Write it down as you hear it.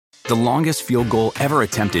The longest field goal ever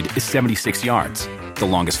attempted is 76 yards. The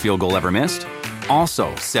longest field goal ever missed?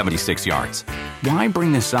 Also 76 yards. Why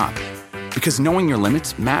bring this up? Because knowing your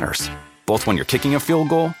limits matters, both when you're kicking a field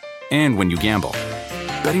goal and when you gamble.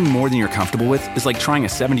 Betting more than you're comfortable with is like trying a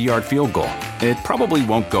 70-yard field goal. It probably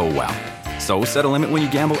won't go well. So set a limit when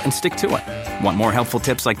you gamble and stick to it. Want more helpful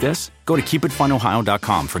tips like this? Go to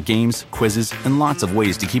keepitfunohio.com for games, quizzes, and lots of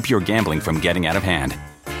ways to keep your gambling from getting out of hand.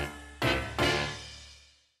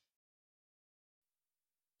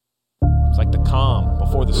 It's like the calm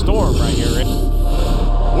before the storm right here.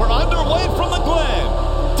 We're underway from the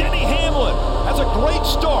Glen. Denny Hamlin has a great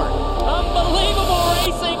start. Unbelievable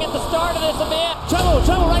racing at the start of this event. Trouble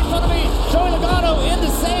right in front of me. Joey Logano in the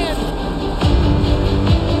sand.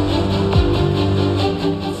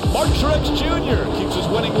 Mark Truex Jr. keeps his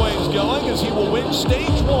winning ways going as he will win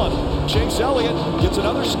stage 1. Chase Elliott gets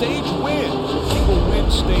another stage win. He will win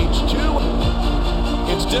stage 2.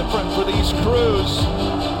 It's different for these crews,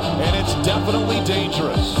 and it's definitely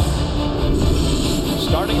dangerous.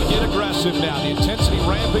 Starting to get aggressive now. The intensity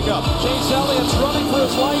ramping up. Chase Elliott's running for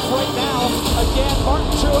his life right now. Again,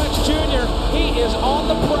 Martin Truex Jr. He is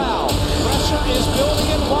on the prowl. Pressure is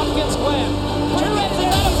building in Watkins Glen. Truex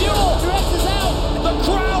is out of fuel. Truex is out. The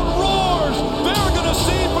crowd roars. They're going to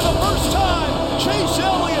see for the first time Chase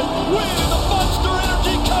Elliott win the Monster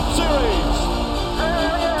Energy Cup Series.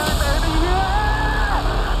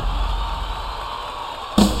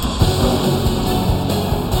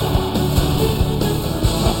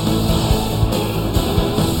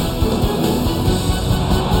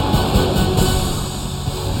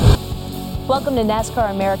 Welcome to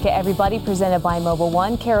NASCAR America, everybody, presented by Mobil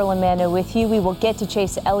 1. Carolyn Manno with you. We will get to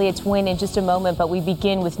Chase Elliott's win in just a moment, but we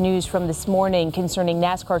begin with news from this morning concerning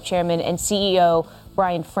NASCAR Chairman and CEO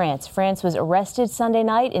Brian France. France was arrested Sunday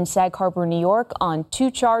night in Sag Harbor, New York, on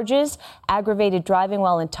 2 charges: aggravated driving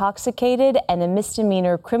while intoxicated and a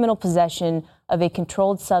misdemeanor criminal possession of a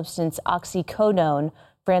controlled substance, oxycodone.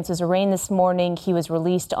 France was arraigned this morning. He was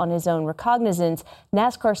released on his own recognizance.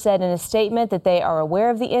 NASCAR said in a statement that they are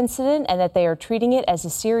aware of the incident and that they are treating it as a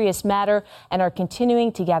serious matter and are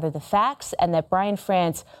continuing to gather the facts, and that Brian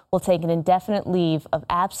France will take an indefinite leave of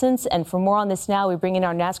absence. And for more on this now, we bring in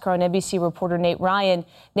our NASCAR and NBC reporter, Nate Ryan.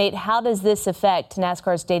 Nate, how does this affect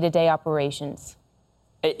NASCAR's day-to-day operations?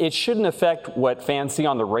 It shouldn't affect what fans see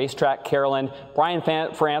on the racetrack, Carolyn. Brian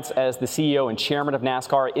France, as the CEO and chairman of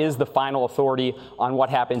NASCAR, is the final authority on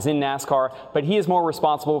what happens in NASCAR, but he is more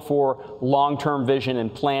responsible for long-term vision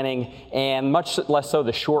and planning, and much less so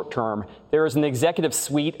the short term. There is an executive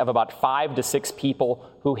suite of about 5 to 6 people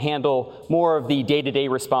who handle more of the day-to-day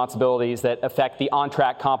responsibilities that affect the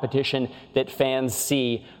on-track competition that fans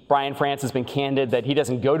see. Brian France has been candid that he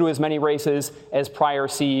doesn't go to as many races as prior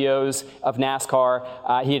CEOs of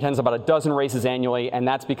NASCAR. He attends about a dozen races annually, and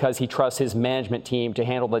that's because he trusts his management team to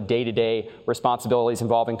handle the day-to-day responsibilities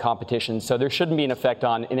involving competition. So there shouldn't be an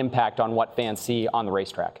impact on what fans see on the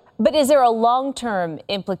racetrack. But is there a long-term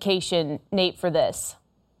implication, Nate, for this?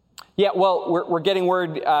 Yeah, well, we're getting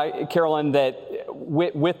word, Carolyn, that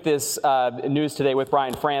with this news today with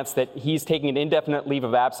Brian France, that he's taking an indefinite leave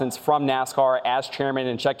of absence from NASCAR as chairman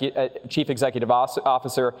and chief executive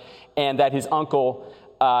officer, and that his uncle,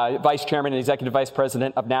 vice chairman and executive vice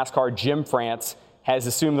president of NASCAR, Jim France, has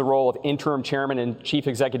assumed the role of interim chairman and chief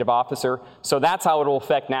executive officer. So that's how it will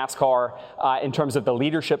affect NASCAR in terms of the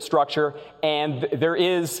leadership structure. And there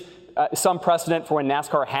is some precedent for when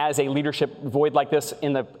NASCAR has a leadership void like this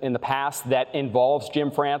in the past that involves Jim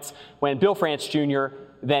France. When Bill France Jr.,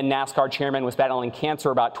 then NASCAR chairman, was battling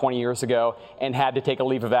cancer about 20 years ago and had to take a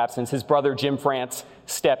leave of absence, his brother Jim France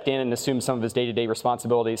stepped in and assumed some of his day-to-day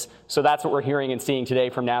responsibilities. So that's what we're hearing and seeing today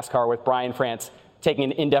from NASCAR with Brian France taking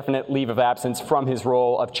an indefinite leave of absence from his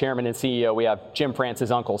role of chairman and CEO. We have Jim France's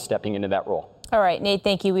uncle stepping into that role. All right, Nate,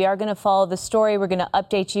 thank you. We are going to follow the story. We're going to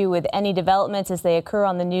update you with any developments as they occur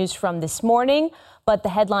on the news from this morning. But the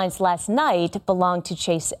headlines last night belonged to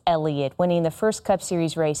Chase Elliott, winning the first Cup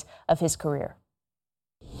Series race of his career.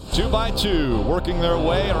 2 by 2 working their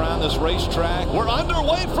way around this racetrack. We're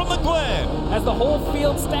underway from the Glen. As the whole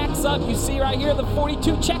field stacks up, you see right here the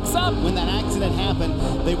 42 checks up. When that accident happened,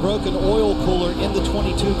 they broke an oil cooler in the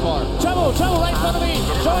 22 car. Trouble right in front of me.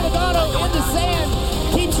 Joey Logano in the sand.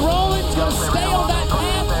 Keeps rolling. It's going to stay on that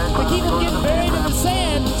path to keep him getting buried in the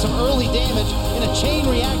sand. Some early damage in a chain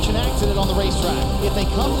reaction accident on the racetrack. If they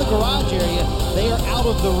come to the garage area, they are out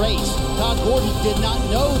of the race. Todd Gordon did not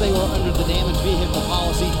know they were under the damaged vehicle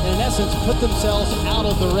policy and in essence put themselves out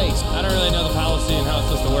of the race. I don't really know the policy and how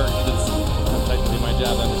it's supposed to work. I'm trying to do my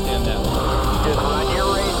job to understand that. Just run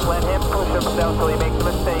your race. Let him push himself till he makes a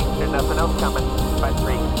mistake. There's nothing else coming. By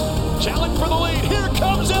 3. Challenge for the lead. Here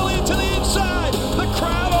comes Elliott.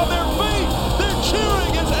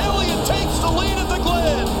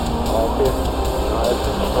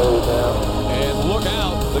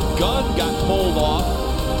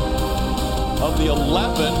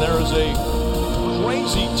 is a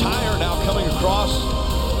crazy tire now coming across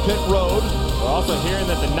pit road. We're also hearing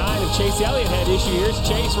that the 9 of Chase Elliott had issue. Here's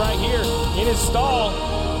Chase right here in his stall.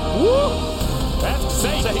 Woo! That's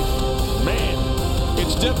safe. Man.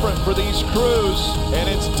 It's different for these crews, and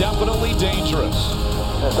it's definitely dangerous.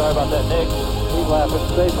 Sorry about that, Nick. He's laughing.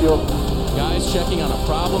 Stay fuel. Guys checking on a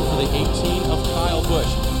problem for the 18 of Kyle Busch.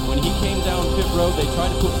 When he came down pit road, they tried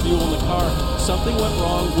to put fuel in the car. Something went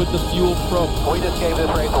wrong with the fuel probe. We just gave this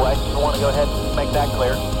race away. I want to go ahead and make that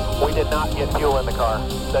clear. We did not get fuel in the car.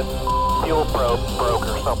 The fuel probe broke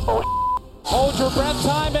or some bullshit. Hold your breath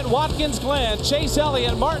time at Watkins Glen. Chase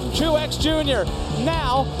Elliott, Martin Truex Jr.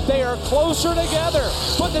 Now they are closer together.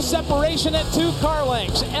 Put the separation at 2 car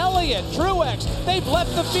lengths. Elliott, Truex, they've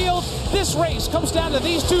left the field. This race comes down to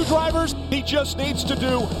these 2 drivers. He just needs to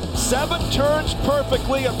do 7 turns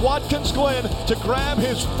perfectly at Watkins Glen to grab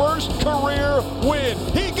his first career win.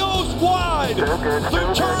 He goes wide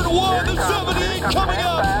through turn 1, the 78 coming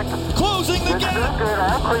up, closing the gap.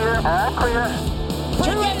 All clear, all clear.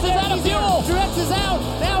 Truex is out of fuel. Truex is out.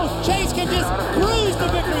 Now Chase can just cruise the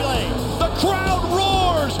victory lane. The crowd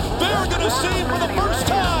roars. They're going to see for the first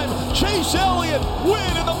time Chase Elliott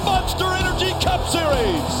win in the Monster Energy Cup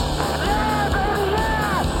Series.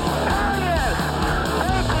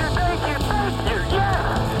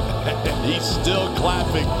 He's still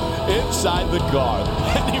clapping inside the car.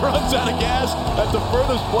 And he runs out of gas at the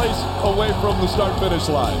furthest place away from the start-finish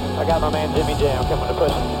line. I got my man Jimmy Jam coming to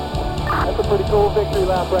push him. That's a pretty cool victory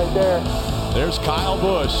lap right there. There's Kyle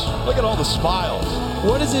Busch. Look at all the smiles.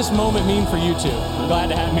 What does this moment mean for you two? I'm glad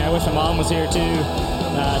to have him here. I wish my mom was here too.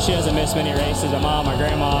 She doesn't miss many races. My mom, my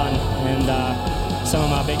grandma, and some of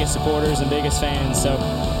my biggest supporters and biggest fans. So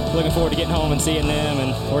looking forward to getting home and seeing them,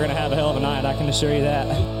 and we're going to have a hell of a night, I can assure you that.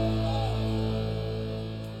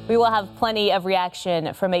 We will have plenty of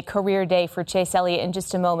reaction from a career day for Chase Elliott in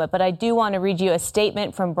just a moment, but I do want to read you a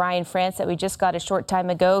statement from Brian France that we just got a short time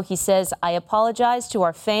ago. He says, "I apologize to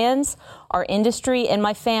our fans, our industry, and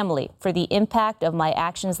my family for the impact of my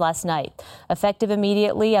actions last night. Effective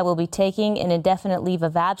immediately, I will be taking an indefinite leave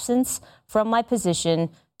of absence from my position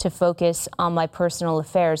to focus on my personal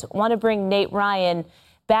affairs." I want to bring Nate Ryan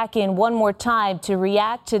back in one more time to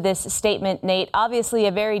react to this statement. Nate, obviously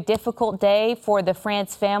a very difficult day for the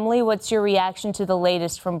France family. What's your reaction to the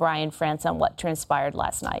latest from Brian France on what transpired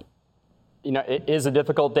last night? You know, it is a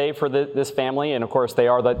difficult day for this family, and of course they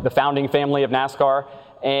are the founding family of NASCAR.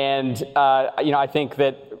 And you know, I think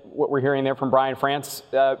that what we're hearing there from Brian France,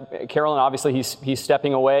 Carolyn, obviously he's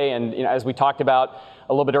stepping away, and you know, as we talked about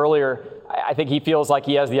a little bit earlier, I think he feels like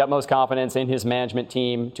he has the utmost confidence in his management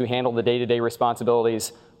team to handle the day-to-day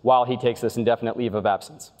responsibilities while he takes this indefinite leave of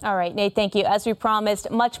absence. All right, Nate, thank you. As we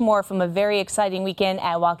promised, much more from a very exciting weekend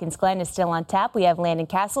at Watkins Glen is still on tap. We have Landon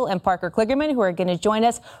Castle and Parker Kligerman who are going to join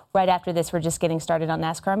us right after this. We're just getting started on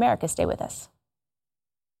NASCAR America. Stay with us.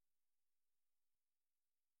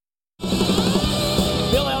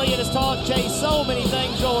 Bill Elliott has taught Chase so many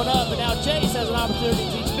things growing up, and now Chase has an opportunity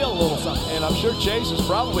to teach Bill a little something. And I'm sure Chase is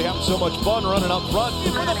probably having so much fun running up front.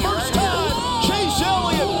 For the first time, Chase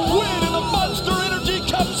Elliott win in the Monster Energy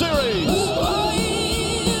Cup Series.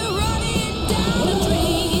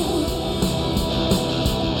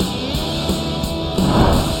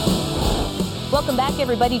 Welcome back,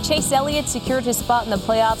 everybody. Chase Elliott secured his spot in the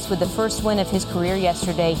playoffs with the first win of his career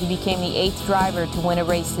yesterday. He became the 8th driver to win a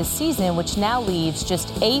race this season, which now leaves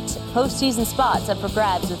just 8 postseason spots up for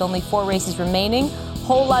grabs with only 4 races remaining.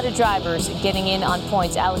 Whole lot of drivers getting in on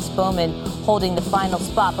points. Alex Bowman holding the final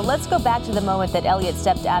spot. But let's go back to the moment that Elliott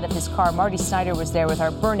stepped out of his car. Marty Snyder was there with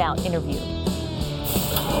our burnout interview.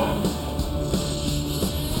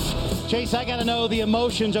 Chase, I got to know the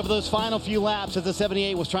emotions of those final few laps as the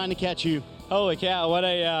 78 was trying to catch you. Holy cow, what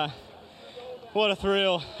a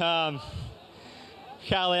thrill. Golly,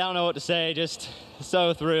 I don't know what to say. Just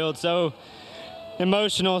so thrilled, so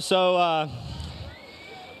emotional, so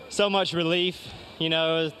much relief. You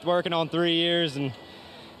know, I was working on 3 years and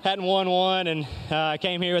hadn't won one, and I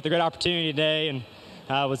came here with a great opportunity today, and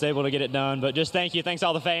I was able to get it done. But just thank you. Thanks to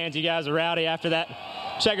all the fans. You guys are rowdy after that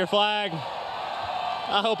checkered flag.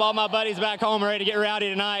 I hope all my buddies back home are ready to get rowdy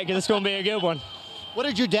tonight because it's going to be a good one. What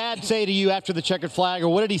did your dad say to you after the checkered flag, or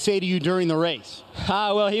what did he say to you during the race?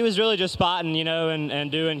 Well, he was really just spotting, you know, and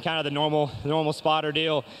doing kind of the normal spotter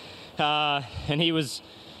deal. And he was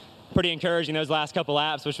pretty encouraging those last couple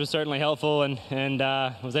laps, which was certainly helpful, and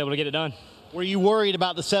was able to get it done. Were you worried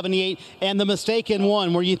about the 78 and the mistake in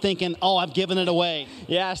one? Were you thinking, oh, I've given it away?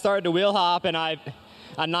 Yeah, I started to wheel hop, and I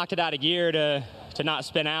knocked it out of gear to not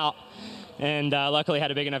spin out. And luckily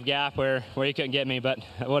had a big enough gap where he couldn't get me, but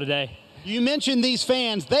what a day. You mentioned these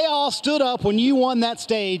fans. They all stood up when you won that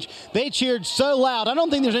stage. They cheered so loud. I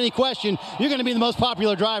don't think there's any question you're going to be the most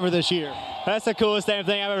popular driver this year. That's the coolest damn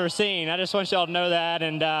thing I've ever seen. I just want y'all to know that,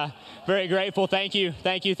 and very grateful. Thank you,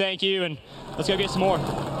 and let's go get some more.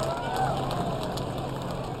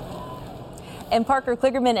 And Parker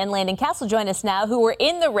Kligerman and Landon Castle join us now, who were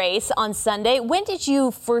in the race on Sunday. When did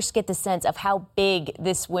you first get the sense of how big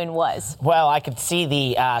this win was? Well, I could see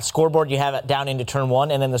the scoreboard you have down into turn 1,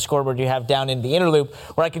 and then the scoreboard you have down in the inner loop,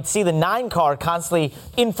 where I could see the 9 car constantly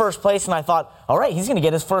in first place, and I thought, all right, he's going to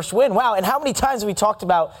get his first win. Wow, and how many times have we talked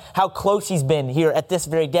about how close he's been here at this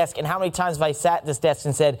very desk, and how many times have I sat at this desk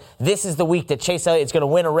and said, this is the week that Chase Elliott's going to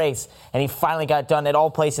win a race, and he finally got it done at all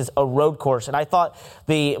places, a road course. And I thought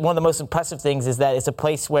one of the most impressive things is that it's a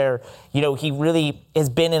place where, he really has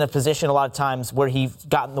been in a position a lot of times where he's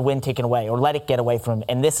gotten the win taken away or let it get away from him.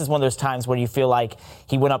 And this is one of those times where you feel like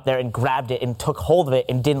he went up there and grabbed it and took hold of it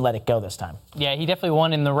and didn't let it go this time. Yeah, he definitely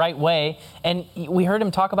won in the right way. And we heard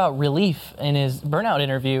him talk about relief in his burnout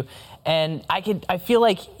interview. And I feel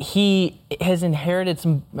like he has inherited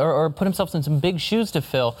some or put himself in some big shoes to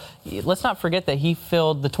fill. Let's not forget that he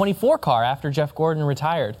filled the 24 car after Jeff Gordon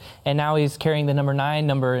retired. And now he's carrying the number 9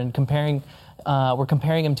 number and we're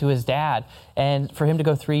comparing him to his dad. And for him to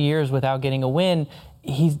go 3 years without getting a win,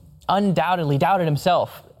 he's undoubtedly doubted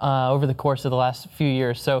himself over the course of the last few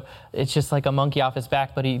years. So it's just like a monkey off his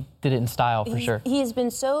back, but he did it in style for sure. He has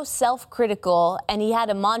been so self-critical, and he had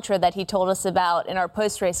a mantra that he told us about in our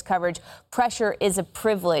post-race coverage: pressure is a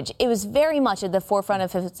privilege. It was very much at the forefront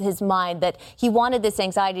of his mind that he wanted this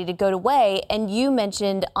anxiety to go away. And you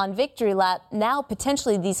mentioned on Victory Lap, now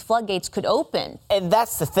potentially these floodgates could open. And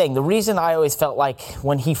that's the thing. The reason I always felt like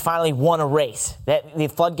when he finally won a race that the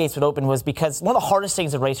floodgates would open was because one of the hardest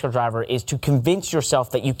things as a race car driver is to convince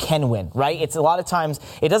yourself that you can win, right? It's a lot of times,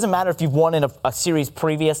 it doesn't matter if you've won in a series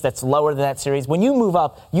previous that's lower than that series. When you move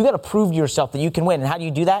up, you got to prove to yourself that you can win. And how do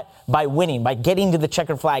you do that? By winning, by getting to the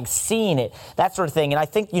checkered flag, seeing it, that sort of thing. And I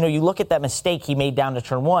think, you look at that mistake he made down to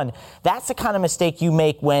turn 1. That's the kind of mistake you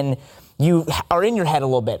make when you are in your head a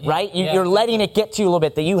little bit, right? You're letting it get to you a little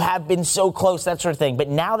bit, that you have been so close, that sort of thing. But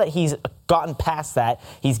now that he's gotten past that,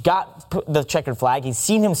 he's got the checkered flag, he's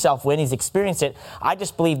seen himself win, he's experienced it, I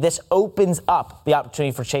just believe this opens up the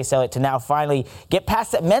opportunity for Chase Elliott to now finally get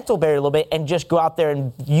past that mental barrier a little bit and just go out there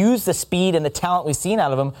and use the speed and the talent we've seen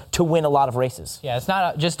out of him to win a lot of races. Yeah, it's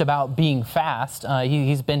not just about being fast.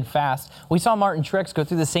 He's been fast. We saw Martin Truex go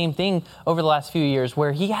through the same thing over the last few years,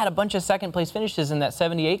 where he had a bunch of second-place finishes in that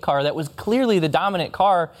 78 car that was clearly the dominant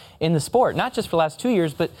car in the sport, not just for the last 2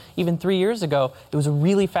 years, but even 3 years ago. It was a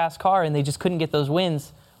really fast car, and they just couldn't get those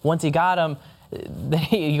wins. Once he got them,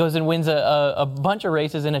 he goes and wins a bunch of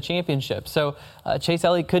races in a championship. So Chase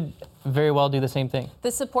Elliott could very well do the same thing. The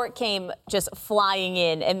support came just flying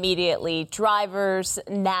in immediately. Drivers,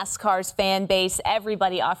 NASCAR's fan base,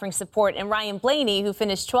 everybody offering support. And Ryan Blaney, who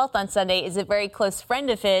finished 12th on Sunday, is a very close friend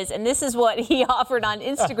of his. And this is what he offered on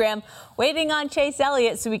Instagram: waiting on Chase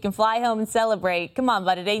Elliott so we can fly home and celebrate. Come on,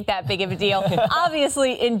 bud, it ain't that big of a deal.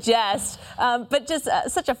 Obviously in jest, but just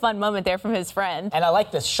such a fun moment there from his friend. And I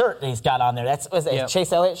like the shirt that he's got on there. That's a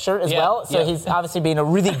Chase Elliott shirt as well. So he's obviously being a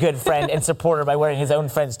really good friend and supporter by wearing his own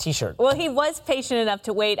friend's T-shirt. Well, he was patient enough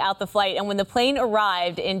to wait out the flight, and when the plane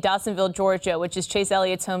arrived in Dawsonville, Georgia, which is Chase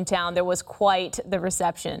Elliott's hometown, there was quite the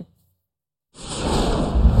reception.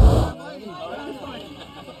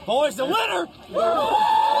 Boys, the winner!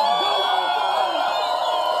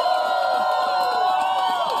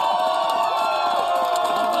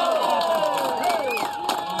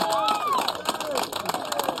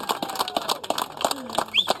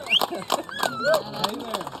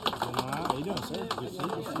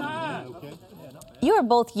 You are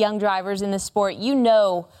both young drivers in the sport. You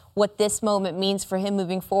know what this moment means for him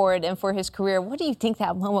moving forward and for his career. What do you think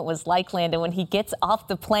that moment was like, Landon, when he gets off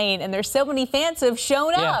the plane and there's so many fans who have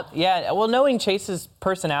shown up? Yeah, well, knowing Chase's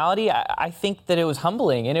personality, I think that it was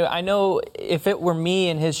humbling. And I know if it were me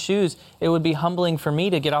in his shoes, it would be humbling for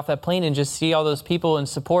me to get off that plane and just see all those people and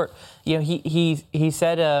support. He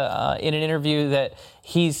said in an interview that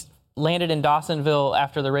he's landed in Dawsonville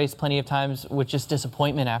after the race plenty of times with just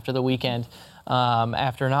disappointment after the weekend.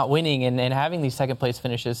 After not winning and having these second-place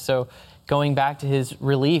finishes. So going back to his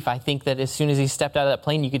relief, I think that as soon as he stepped out of that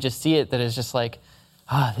plane, you could just see it, that it's just like,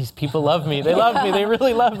 these people love me. They love me. They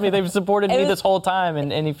really love me. They've supported me this whole time,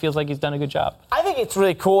 and he feels like he's done a good job. I think it's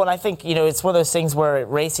really cool, and I think, it's one of those things where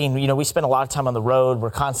racing, we spend a lot of time on the road.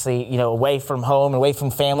 We're constantly, away from home, away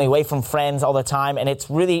from family, away from friends all the time, and it's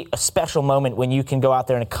really a special moment when you can go out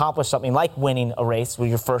there and accomplish something like winning a race, with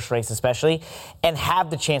your first race especially, and have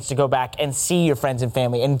the chance to go back and see your friends and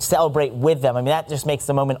family and celebrate with them. I mean, that just makes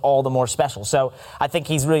the moment all the more special. So I think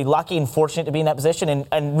he's really lucky and fortunate to be in that position,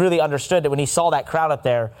 and really understood that when he saw that crowd up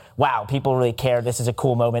there, wow, people really care. This is a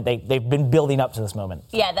cool moment. They've been building up to this moment.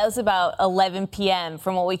 Yeah, that was about 11 p.m.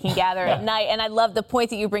 from what we can gather at night. And I love the point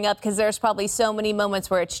that you bring up, because there's probably so many moments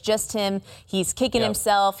where it's just him. He's kicking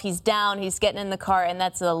himself. He's down. He's getting in the car. And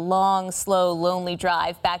that's a long, slow, lonely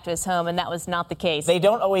drive back to his home. And that was not the case. They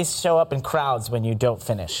don't always show up in crowds when you don't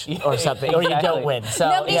finish or something, or you don't win. So,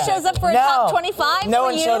 nobody shows up for a top 25 No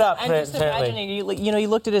one showed up. And just imagining, he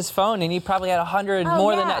looked at his phone and he probably had 100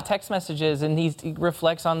 more than that text messages, and he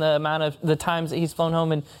reflects on the amount of the times that he's flown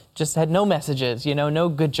home and just had no messages, no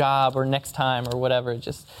good job or next time or whatever.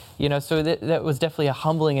 Just, so that was definitely a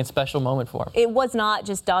humbling and special moment for him. It was not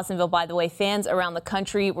just Dawsonville, by the way. Fans around the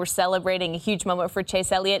country were celebrating a huge moment for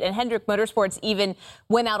Chase Elliott, and Hendrick Motorsports even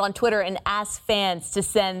went out on Twitter and asked fans to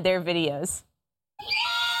send their videos.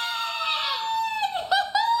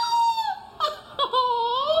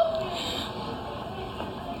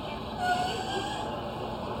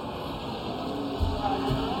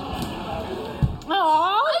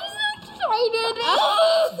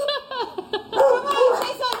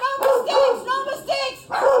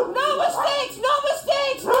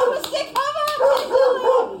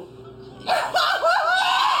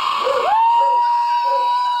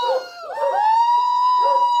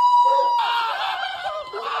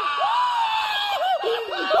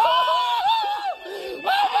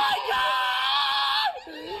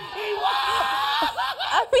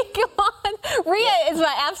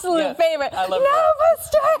 Favorite. I love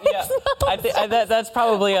mistakes. That's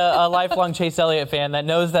probably a lifelong Chase Elliott fan that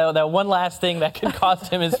knows that one last thing that could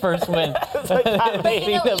cost him his first win. That's the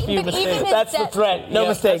threat. No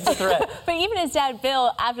mistakes. That's the threat. But even his dad,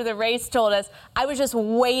 Bill, after the race told us, I was just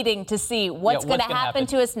waiting to see what's going to happen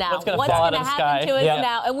to us now. What's going to happen to us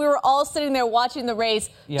now? And we were all sitting there watching the race,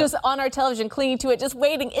 just on our television, clinging to it, just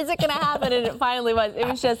waiting. Is it going to happen? And it finally was. It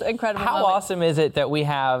was just incredible. How awesome is it that we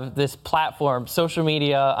have this platform, social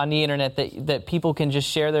media, on the internet, that people can just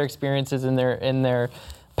share their experiences and their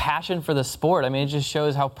passion for the sport? I mean, it just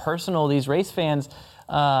shows how personal these race fans,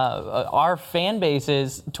 our fan base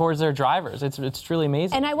is towards their drivers. It's truly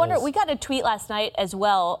amazing. And I wonder, we got a tweet last night as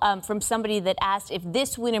well from somebody that asked if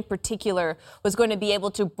this win in particular was going to be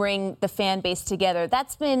able to bring the fan base together.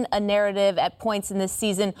 That's been a narrative at points in this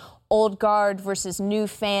season. Old guard versus new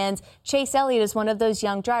fans. Chase Elliott is one of those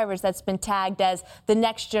young drivers that's been tagged as the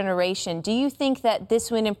next generation. Do you think that this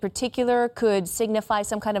win in particular could signify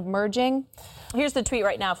some kind of merging? Here's the tweet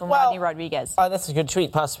right now from Rodney Rodriguez. That's a good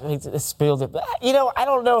tweet. Possibly, I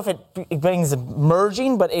don't know if it brings a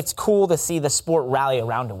merging, but it's cool to see the sport rally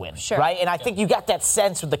around a win, right? And I think you got that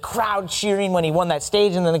sense with the crowd cheering when he won that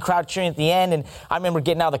stage, and then the crowd cheering at the end. And I remember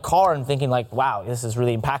getting out of the car and thinking, like, wow, this is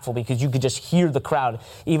really impactful, because you could just hear the crowd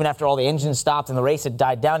even after all the engines stopped and the race had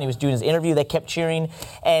died down. He was doing his interview. They kept cheering,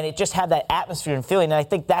 and it just had that atmosphere and feeling. And I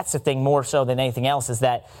think that's the thing more so than anything else, is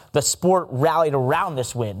that the sport rallied around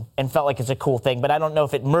this win and felt like it's a cool thing. But I don't know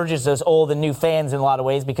if it merges those old and new fans in a lot of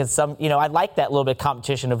ways, because I like that little bit of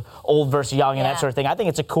competition of old versus young and that sort of thing. I think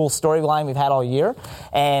it's a cool storyline we've had all year,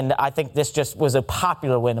 and I think this just was a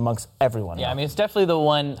popular win amongst everyone. Yeah, I mean, it's definitely the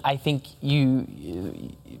one I think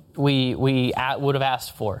we would have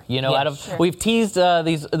asked for. We've teased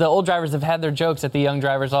the old drivers have had their jokes at the young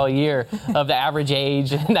drivers all year of the average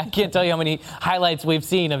age, and I can't tell you how many highlights we've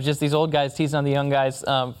seen of just these old guys teasing on the young guys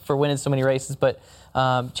for winning so many races. But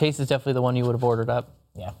Chase is definitely the one you would have ordered up.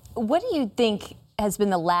 Yeah. What do you think has been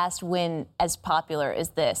the last win as popular as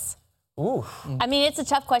this? Ooh. I mean, it's a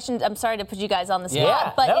tough question. I'm sorry to put you guys on the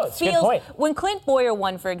spot, but it feels, when Clint Bowyer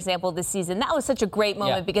won, for example, this season, that was such a great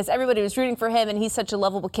moment because everybody was rooting for him, and he's such a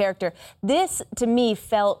lovable character. This, to me,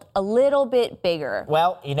 felt a little bit bigger.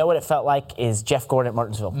 Well, you know what it felt like is Jeff Gordon at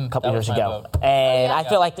Martinsville a couple years ago. And I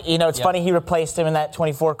feel like, it's funny he replaced him in that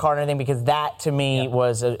 24 car and everything, because that, to me,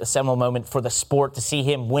 was a seminal moment for the sport, to see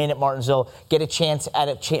him win at Martinsville, get a chance at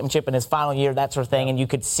a championship in his final year, that sort of thing, and you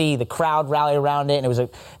could see the crowd rally around it, and it was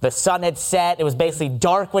the sun had had set. It was basically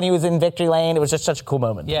dark when he was in victory lane. It was just such a cool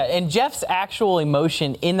moment. Yeah, and Jeff's actual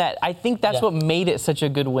emotion in that, I think that's what made it such a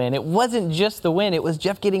good win. It wasn't just the win. It was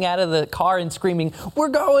Jeff getting out of the car and screaming, "We're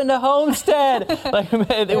going to Homestead!"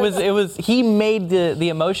 He made the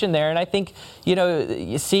emotion there. And I think,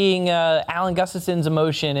 seeing Alan Gustafson's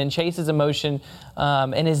emotion and Chase's emotion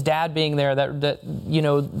and his dad being there, that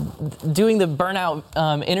doing the burnout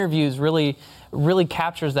interviews really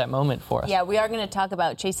captures that moment for us. Yeah, we are going to talk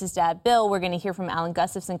about Chase's dad, Bill. We're going to hear from Alan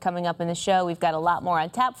Gustafson coming up in the show. We've got a lot more on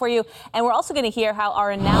tap for you. And we're also going to hear how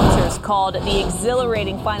our announcers called the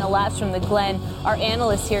exhilarating final laps from the Glen. Our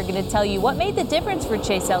analysts here are going to tell you what made the difference for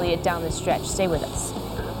Chase Elliott down the stretch. Stay with us.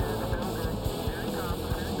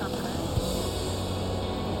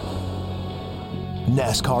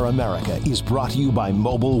 NASCAR America is brought to you by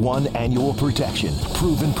Mobil 1 Annual Protection.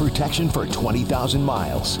 Proven protection for 20,000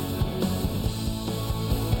 miles.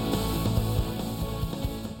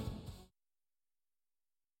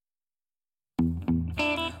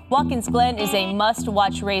 Watkins Glen is a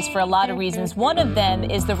must-watch race for a lot of reasons. One of them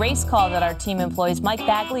is the race call that our team employs. Mike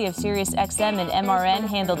Bagley of SiriusXM and MRN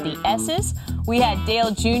handled the S's. We had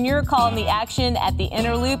Dale Jr. calling the action at the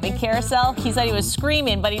inner loop and carousel. He said he was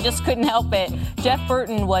screaming, but he just couldn't help it. Jeff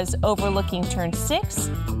Burton was overlooking turn 6.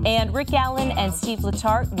 And Rick Allen and Steve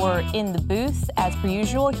Letarte were in the booth as per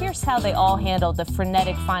usual. Here's how they all handled the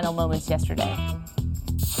frenetic final moments yesterday.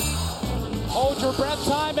 Hold your breath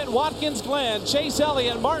time at Watkins Glen. Chase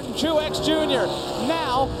Elliott, Martin Truex Jr.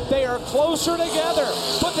 Now they are closer together.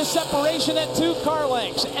 Put the separation at 2 car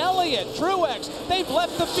lengths. Elliott, Truex, they've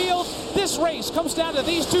left the field. This race comes down to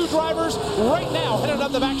these 2 drivers right now headed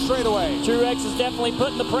up the back straightaway. Truex is definitely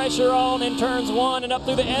putting the pressure on in turns 1 and up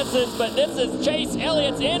through the S's, but this is Chase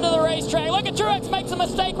Elliott's into the racetrack. Look at Truex makes a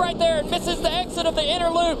mistake right there and misses the exit of the inner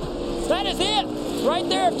loop. That is it. Right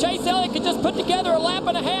there, if Chase Elliott could just put together a lap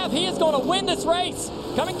and a half, he is going to win this race.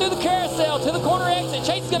 Coming through the carousel to the corner exit,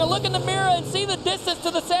 Chase is going to look in the mirror and see the distance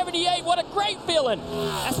to the 78. What a great feeling.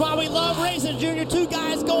 That's why we love racing, Junior. 2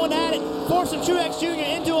 guys going at it, forcing Truex Jr.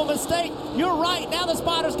 into a mistake. You're right. Now the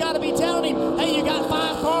spotter's got to be telling him, hey, you got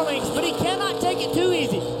 5 car lengths, but he cannot take it too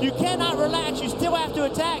easy. You cannot relax. You still have to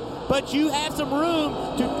attack, but you have some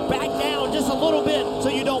room to back down just a little bit so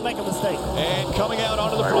you don't make a mistake. And coming out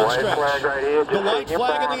onto the front stretch. The white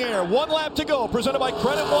flag in the air. 1 lap to go, presented by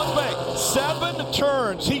Credit One Bank. 7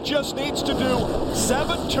 turns. He just needs to do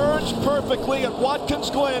 7 turns perfectly at Watkins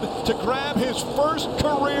Glen to grab his first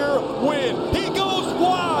career win. He goes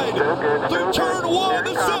wide through turn 1.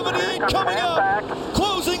 The 78 coming up,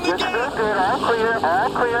 closing the gap. All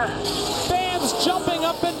clear. Fans jumping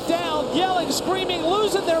up and down, yelling, screaming,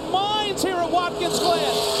 losing their minds here at Watkins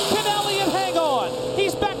Glen. Can Elliott hang on?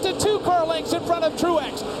 He's back to 2 car lengths in front of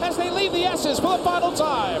Truex as they leave the S's for the final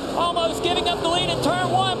time. Almost giving up the lead in turn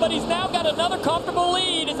 1, but he's now got another comfortable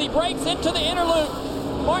lead as he breaks into the inner loop.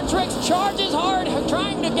 Martin Truex charges hard,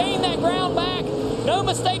 trying to gain that ground back. No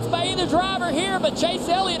mistakes by either driver here, but Chase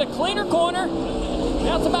Elliott a cleaner corner.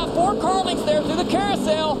 Now it's about 4 car lengths there through the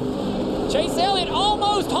carousel. Chase Elliott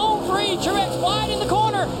almost home free. Truex wide in the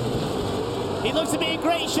corner. He looks to be in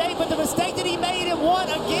great shape, but the mistake that he made in 1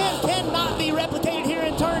 again cannot be replicated here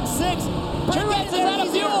in turn 6. Truex is out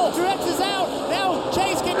of fuel. Truex is out. Now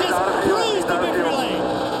Chase can just cruise the victory lane.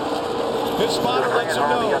 His spotter lets him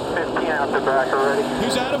know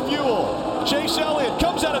he's out of fuel. Chase Elliott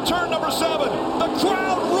comes out of turn number 7. The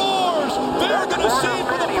crowd roars. They're going to see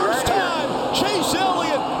for the first time Chase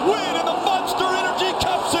Elliott win in the Monster Energy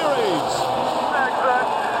Cup Series.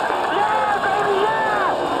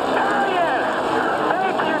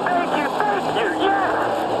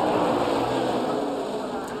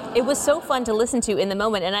 It was so fun to listen to in the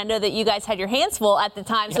moment, and I know that you guys had your hands full at the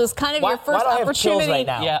time, so it was kind of your first why do I opportunity. have chills right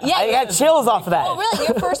now? Yeah, I got chills off of that. Oh, really?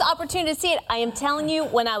 Your first opportunity to see it. I am telling you,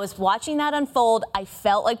 when I was watching that unfold, I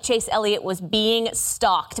felt like Chase Elliott was being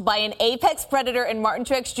stalked by an apex predator in Martin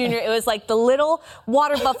Truex Jr. It was like the little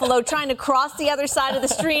water buffalo trying to cross the other side of the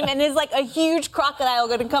stream, and it's like a huge crocodile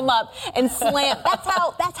going to come up and slam. That's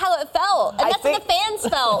how it felt, and that's what the fans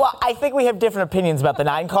felt. Well, I think we have different opinions about the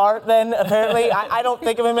 9 car. Then apparently, I don't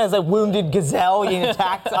think of him as a wounded gazelle being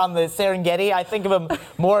attacked on the Serengeti. I think of him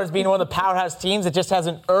more as being one of the powerhouse teams that just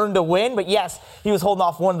hasn't earned a win. But yes, he was holding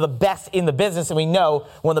off one of the best in the business, and we know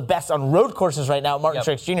one of the best on road courses right now, Martin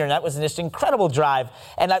Truex Jr., and that was just an incredible drive.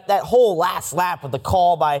 And that whole last lap with the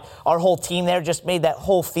call by our whole team there just made that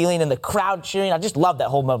whole feeling, and the crowd cheering. I just loved that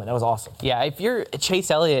whole moment. That was awesome. Yeah, if you're Chase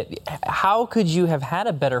Elliott, how could you have had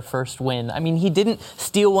a better first win? I mean, he didn't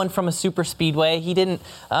steal one from a super speedway. He didn't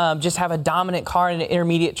just have a dominant car in an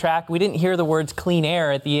intermediate intermediate track. We didn't hear the words clean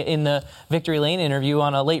air in the Victory Lane interview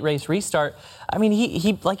on a late race restart. I mean,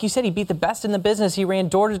 he like you said, he beat the best in the business. He ran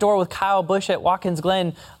door-to-door with Kyle Busch at Watkins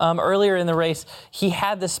Glen earlier in the race. He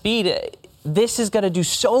had the speed. This is going to do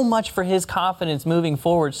so much for his confidence moving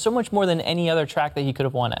forward, so much more than any other track that he could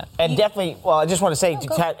have won at. And definitely, well, I just want to say,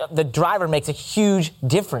 the driver makes a huge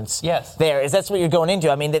difference. Yes. There, is that's what you're going into.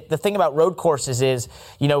 I mean, the thing about road courses is,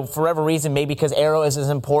 for whatever reason, maybe because aero is as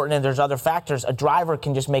important and there's other factors, a driver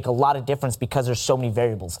can just make a lot of difference because there's so many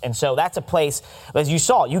variables. And so that's a place, as you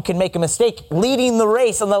saw, you can make a mistake leading the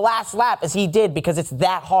race on the last lap, as he did, because it's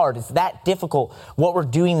that hard, it's that difficult what we're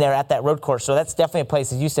doing there at that road course. So that's definitely a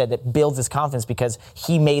place, as you said, that builds his confidence because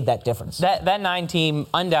he made that difference. That 9 team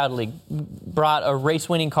undoubtedly brought a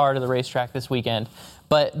race-winning car to the racetrack this weekend.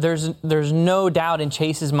 But there's no doubt in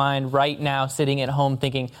Chase's mind right now, sitting at home,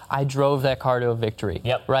 thinking, "I drove that car to a victory."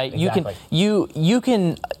 Yep. Right. Exactly. You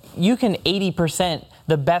can 80%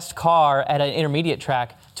 the best car at an intermediate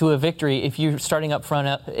track to a victory if you're starting up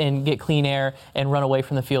front and get clean air and run away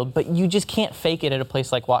from the field. But you just can't fake it at a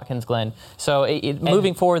place like Watkins Glen. So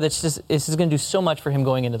moving forward, this is going to do so much for him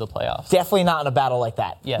going into the playoffs. Definitely not in a battle like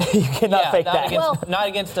that. Yeah. You cannot fake that. Not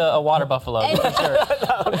against a water buffalo, for sure.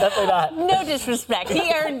 No, definitely not. No disrespect.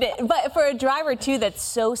 He earned it. But for a driver, too, that's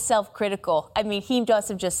so self-critical, I mean, he must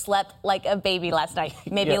have just slept like a baby last night.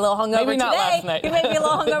 Maybe a little hungover Maybe not today. last night. He may be a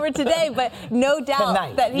little hungover today, but no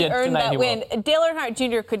doubt that he earned that win. Dale Earnhardt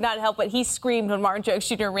Jr. could not help but he screamed when Martin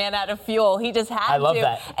Truex Jr. ran out of fuel. He just had to. I love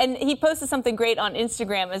that. And he posted something great on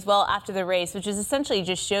Instagram as well after the race, which is essentially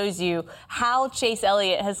just shows you how Chase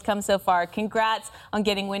Elliott has come so far. Congrats on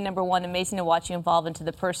getting win number 1. Amazing to watch you evolve into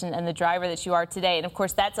the person and the driver that you are today. And, of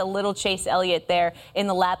course, that's a little Chase Elliott there in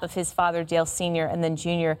the lap of his father, Dale Sr., and then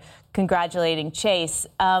Jr., congratulating Chase.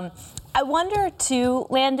 I wonder, too,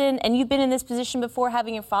 Landon, and you've been in this position before,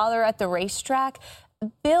 having your father at the racetrack,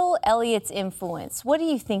 Bill Elliott's influence, what do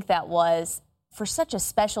you think that was for such a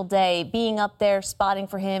special day, being up there, spotting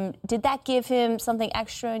for him? Did that give him something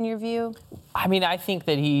extra in your view? I mean, I think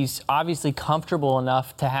that he's obviously comfortable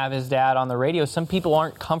enough to have his dad on the radio. Some people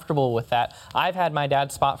aren't comfortable with that. I've had my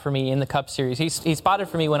dad spot for me in the Cup Series. He spotted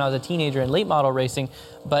for me when I was a teenager in late model racing,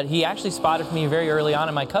 but he actually spotted for me very early on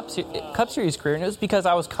in my Cup Series career, and it was because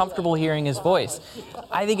I was comfortable hearing his voice.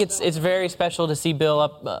 I think it's very special to see Bill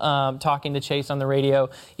up talking to Chase on the radio.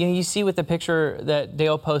 You see with the picture that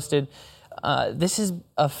Dale posted, this is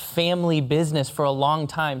a family business for a long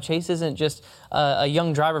time. Chase isn't just a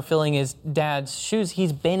young driver filling his dad's shoes.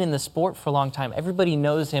 He's been in the sport for a long time. Everybody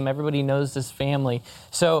knows him. Everybody knows his family.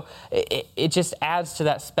 So it just adds to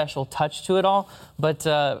that special touch to it all. But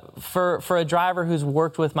for a driver who's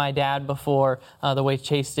worked with my dad before, the way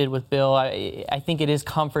Chase did with Bill, I think it is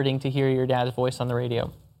comforting to hear your dad's voice on the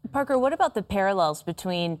radio. Parker, what about the parallels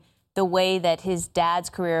between the way that his dad's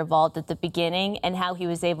career evolved at the beginning and how he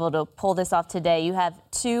was able to pull this off today? You have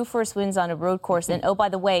 2 first wins on a road course. And, oh, by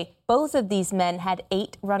the way, both of these men had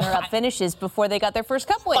 8 runner-up finishes before they got their first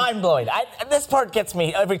Cup win. Mind-blowing. This part gets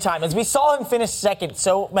me every time. As we saw him finish second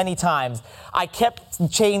so many times, I kept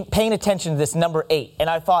paying attention to this number 8. And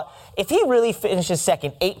I thought, if he really finishes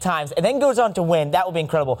second 8 times and then goes on to win, that would be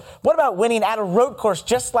incredible. What about winning at a road course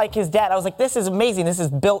just like his dad? I was like, this is amazing. This is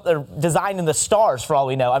built or designed in the stars for all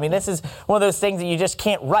we know. I mean, this is one of those things that you just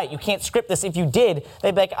can't write. You can't script this. If you did,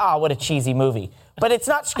 they'd be like, what a cheesy movie. But it's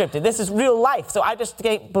not scripted. This is real life. So I just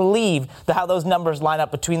can't believe how those numbers line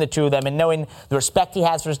up between the two of them, and knowing the respect he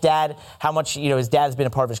has for his dad, how much his dad has been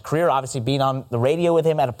a part of his career, obviously being on the radio with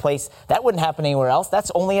him at a place that wouldn't happen anywhere else.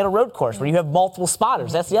 That's only at a road course where you have multiple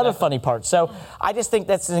spotters. That's the other funny part. So I just think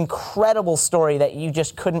that's an incredible story that you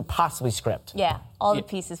just couldn't possibly script. Yeah. All the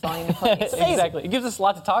pieces falling into place. Exactly. It gives us a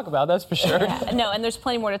lot to talk about, that's for sure. Yeah. No, and there's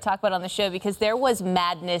plenty more to talk about on the show because there was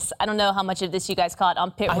madness. I don't know how much of this you guys caught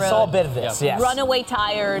on pit road. I saw a bit of this, yes. Runaway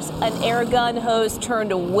tires, an air gun hose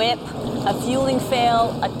turned a whip, a fueling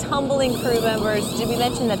fail, a tumbling crew members. Did we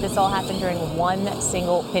mention that this all happened during one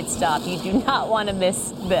single pit stop? You do not want to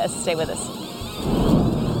miss this. Stay with us.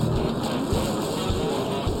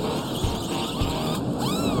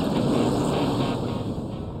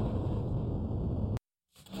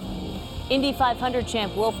 Indy 500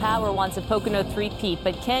 champ Will Power wants a Pocono three-peat,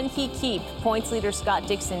 but can he keep points leader Scott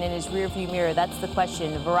Dixon in his rearview mirror? That's the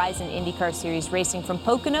question. Verizon IndyCar Series racing from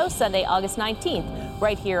Pocono Sunday, August 19th,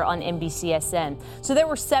 right here on NBCSN. So there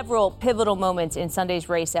were several pivotal moments in Sunday's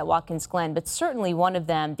race at Watkins Glen, but certainly one of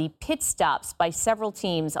them, the pit stops by several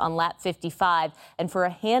teams on lap 55. And for a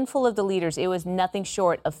handful of the leaders, it was nothing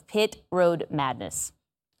short of pit road madness.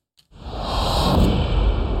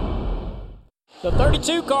 The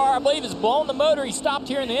 32 car, I believe, has blown the motor. He stopped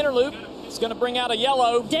here in the inner loop. It's going to bring out a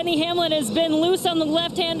yellow. Denny Hamlin has been loose on the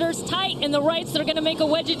left-handers, tight in the rights. They're going to make a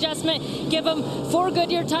wedge adjustment, give him 4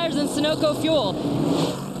 Goodyear tires and Sunoco fuel.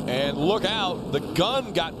 And look out, the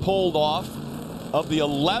gun got pulled off of the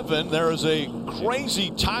 11. There is a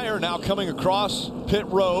crazy tire now coming across pit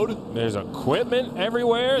road. There's equipment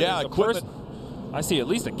everywhere. Yeah, equipment. I see at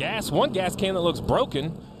least one gas can that looks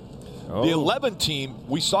broken. Oh. The 11 team,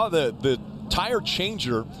 we saw the tire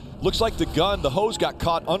changer. Looks like the hose got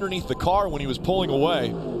caught underneath the car when he was pulling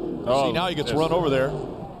away. Oh, see, now he gets run over there.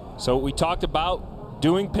 So we talked about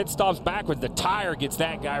doing pit stops backwards. The tire gets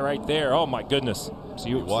that guy right there. Oh, my goodness. So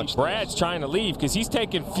you watch Brad's trying to leave because he's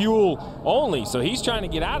taking fuel only. So he's trying to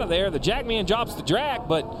get out of there. The Jackman drops the drag,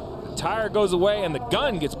 but the tire goes away and the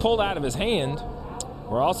gun gets pulled out of his hand.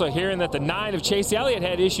 We're also hearing that the 9 of Chase Elliott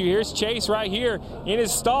had issue. Here's Chase right here in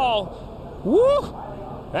his stall. Woo!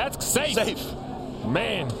 That's safe.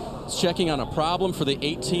 Man. Checking on a problem for the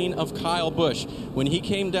 18 of Kyle Busch. When he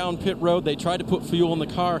came down pit road, they tried to put fuel in the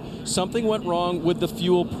car. Something went wrong with the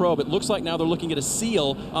fuel probe. It looks like now they're looking at a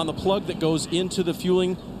seal on the plug that goes into the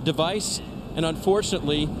fueling device. And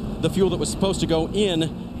unfortunately, the fuel that was supposed to go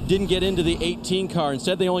in didn't get into the 18 car.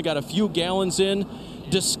 Instead, they only got a few gallons in.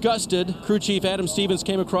 Disgusted, crew chief Adam Stevens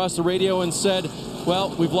came across the radio and said,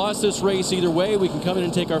 well, we've lost this race either way. We can come in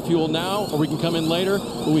and take our fuel now, or we can come in later,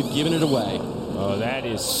 but we've given it away. Oh, that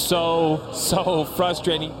is so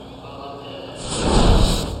frustrating.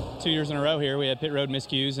 2 years in a row here, we had pit road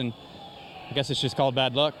miscues, and I guess it's just called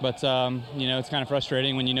bad luck. But, it's kind of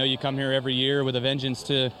frustrating when you come here every year with a vengeance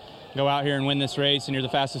to go out here and win this race, and you're the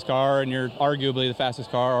fastest car, and you're arguably the fastest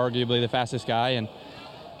car, arguably the fastest guy, and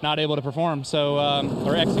not able to perform. So,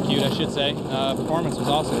 or execute, I should say. Performance was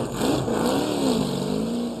awesome.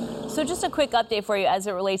 So just a quick update for you as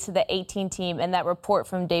it relates to the 18 team and that report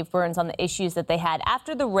from Dave Burns on the issues that they had.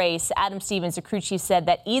 After the race, Adam Stevens, the crew chief, said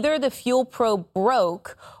that either the fuel probe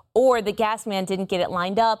broke or the gas man didn't get it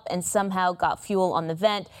lined up and somehow got fuel on the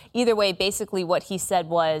vent. Either way, basically what he said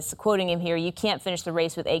was, quoting him here, you can't finish the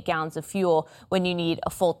race with 8 gallons of fuel when you need a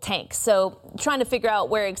full tank. So trying to figure out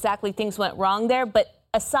where exactly things went wrong there. But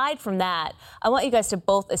aside from that, I want you guys to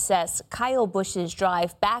both assess Kyle Busch's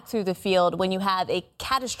drive back through the field when you have a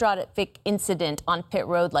catastrophic incident on pit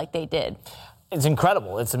road like they did. It's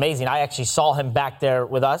incredible. It's amazing. I actually saw him back there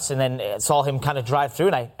with us and then saw him kind of drive through,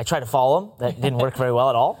 and I tried to follow him. That didn't work very well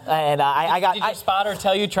at all. And Did your spotter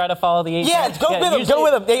tell you try to follow the 18? Yeah, go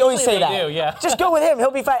with him. They always say that. Do, yeah. Just go with him.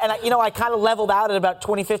 He'll be fine. And, I kind of leveled out at about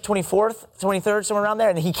 25th, 24th, 23rd, somewhere around there,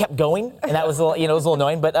 and he kept going. And that was a little, it was a little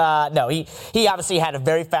annoying. But, no, he obviously had a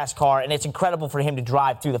very fast car, and it's incredible for him to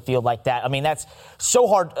drive through the field like that. I mean, that's so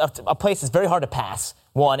hard. A place that's very hard to pass.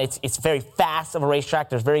 One, it's very fast of a racetrack.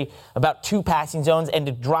 There's about 2 passing zones, and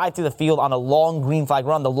to drive through the field on a long green flag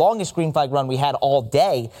run, the longest green flag run we had all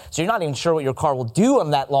day, so you're not even sure what your car will do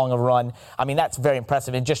on that long a run. I mean, that's very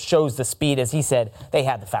impressive. It just shows the speed. As he said, they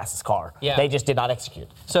had the fastest car. Yeah. They just did not execute.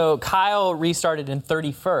 So Kyle restarted in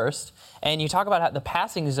 31st, and you talk about how the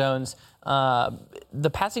passing zones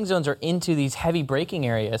are into these heavy braking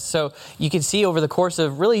areas. So you can see over the course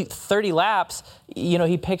of really 30 laps,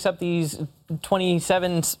 he picks up these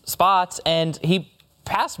 27 spots, and he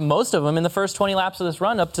passed most of them in the first 20 laps of this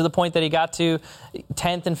run, up to the point that he got to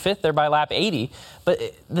 10th and 5th there by lap 80. But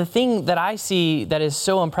the thing that I see that is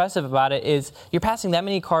so impressive about it is you're passing that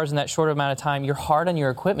many cars in that short amount of time. You're hard on your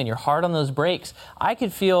equipment. You're hard on those brakes. I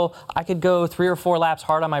could go 3 or 4 laps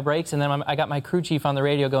hard on my brakes, and then I got my crew chief on the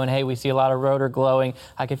radio going, hey, we see a lot of rotor glowing.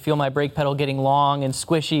 I could feel my brake pedal getting long and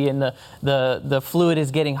squishy, and the fluid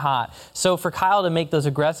is getting hot. So for Kyle to make those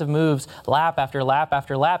aggressive moves lap after lap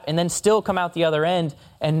after lap, and then still come out the other end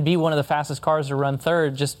and be one of the fastest cars to run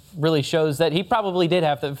third, just really shows that he probably did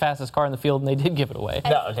have the fastest car in the field, and they did give it away.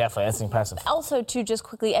 No, definitely. That's impressive. Also, too, just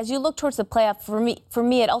quickly, as you look towards the playoff, for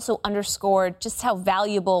me, it also underscored just how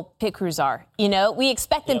valuable pit crews are. We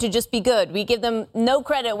expect them to just be good. We give them no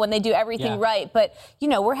credit when they do everything right. But,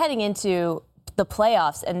 we're heading into the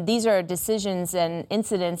playoffs, and these are decisions and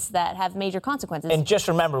incidents that have major consequences. And just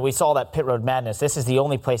remember, we saw that pit road madness. This is the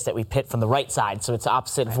only place that we pit from the right side, so it's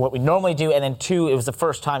opposite of what we normally do. And then 2, it was the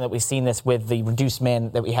first time that we've seen this with the reduced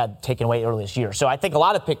man that we had taken away earlier this year. So I think a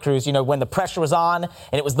lot of pit crews, when the pressure was on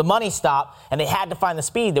and it was the money stop and they had to find the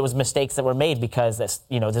speed, there was mistakes that were made because this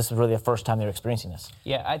was really the first time they were experiencing this.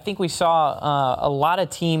 Yeah, I think we saw a lot of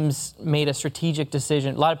teams made a strategic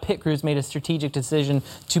decision. A lot of pit crews made a strategic decision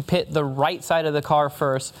to pit the right side of the car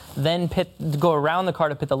first, then go around the car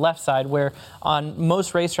to pit the left side, where on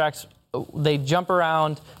most racetracks they jump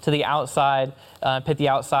around to the outside, pit the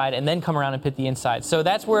outside, and then come around and pit the inside. So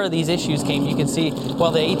that's where these issues came. You can see,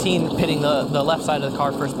 the 18 pitting the left side of the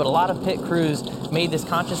car first, but a lot of pit crews made this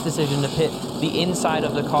conscious decision to pit the inside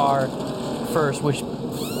of the car first, which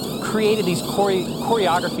created these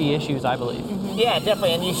choreography issues, I believe. Yeah,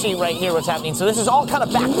 definitely, and you see right here what's happening. So this is all kind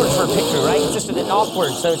of backwards for a pit crew, right? It's just an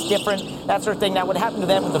awkward, so it's different, that sort of thing. Now, what happened to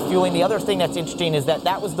them with the fueling, the other thing that's interesting is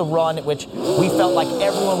that was the run at which we felt like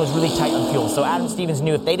everyone was really tight on fuel. So Adam Stevens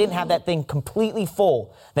knew if they didn't have that thing completely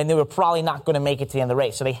full, then they were probably not going to make it to the end of the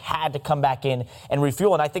race. So they had to come back in and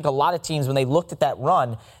refuel. And I think a lot of teams, when they looked at that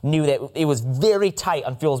run, knew that it was very tight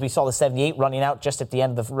on fuel. As we saw the 78 running out just at the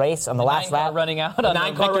end of the race on the last lap. Running out on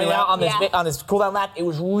 9 car running out on this cooldown lap. It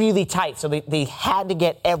was really tight. So they had to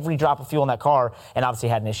get every drop of fuel in that car, and obviously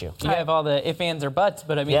had an issue. You have all the ifs, ands, or buts,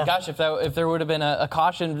 but I mean, gosh, if there would have been a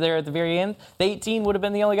caution there at the very end, the 18 would have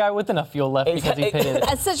been the only guy with enough fuel left because he pitted it.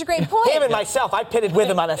 That's such a great point. Him and myself, I pitted with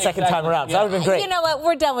him on that second time around, so that would have been great. You know what?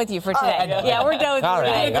 We're done with you for today. Yeah, we're done with you for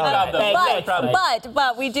today.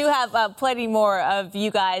 But we do have plenty more of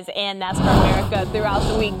you guys and NASCAR America throughout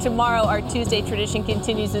the week. Tomorrow, our Tuesday tradition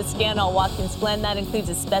continues with Scandal Watkins Glen. That includes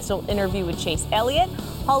a special interview with Chase Elliott.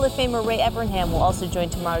 Hall of Famer Ray Evernham will also join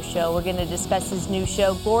tomorrow's show. We're going to discuss his new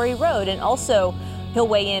show, Glory Road, and also he'll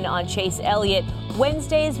weigh in on Chase Elliott.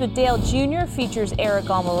 Wednesdays with Dale Jr. features Eric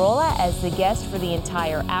Almirola as the guest for the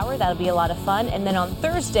entire hour. That'll be a lot of fun. And then on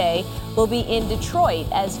Thursday, we'll be in Detroit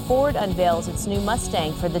as Ford unveils its new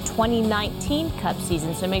Mustang for the 2019 Cup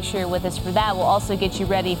season. So make sure you're with us for that. We'll also get you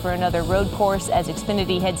ready for another road course as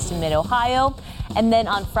Xfinity heads to Mid-Ohio. And then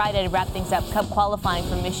on Friday, to wrap things up, Cup qualifying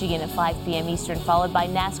from Michigan at 5 p.m. Eastern, followed by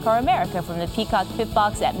NASCAR America from the Peacock Pit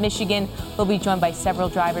Box at Michigan. We'll be joined by several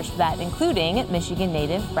drivers for that, including Michigan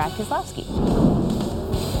native Brad Keselowski.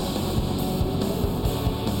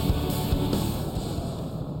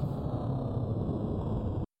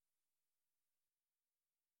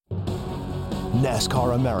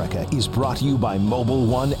 NASCAR America is brought to you by Mobil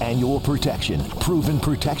 1 Annual Protection. Proven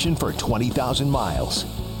protection for 20,000 miles.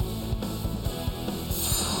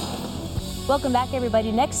 Welcome back,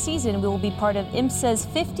 everybody. Next season, we will be part of IMSA's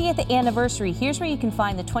 50th anniversary. Here's where you can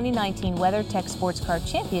find the 2019 WeatherTech Sports Car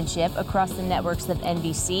Championship across the networks of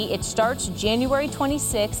NBC. It starts January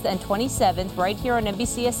 26th and 27th right here on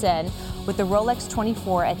NBCSN with the Rolex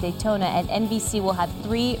 24 at Daytona, and NBC will have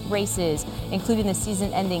 3 races, including the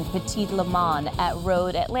season-ending Petit Le Mans at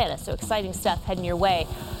Road Atlanta. So exciting stuff heading your way.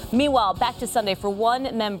 Meanwhile, back to Sunday. For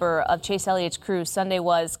one member of Chase Elliott's crew, Sunday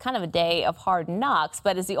was kind of a day of hard knocks.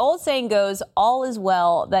 But as the old saying goes, all is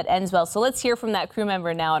well that ends well. So let's hear from that crew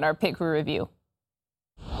member now in our pit crew review.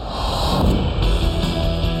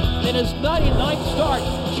 In his 99th start,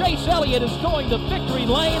 Chase Elliott is going to victory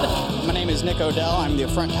lane. My name is Nick Odell. I'm the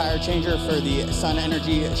front tire changer for the Sun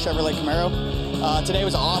Energy Chevrolet Camaro. Today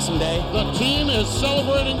was an awesome day. The team is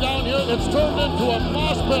celebrating down here. It's turned into a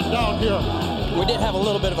mosh pit down here. We did have a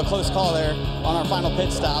little bit of a close call there on our final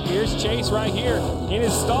pit stop. Here's Chase right here in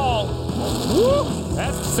his stall. Woo!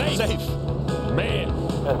 That's safe. Man.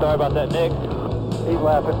 Sorry about that, Nick. He's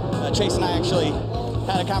laughing. Chase and I actually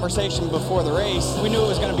had a conversation before the race. We knew it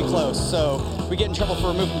was going to be close, so we get in trouble for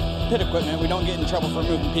removing pit equipment. We don't get in trouble for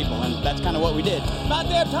removing people, and that's kind of what we did. About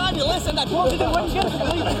damn time you listened. I told you they wouldn't get us to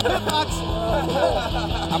leave the pit box.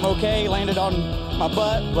 I'm okay, landed on my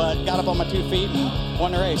butt, but got up on my 2 feet and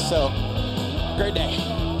won the race, so great day.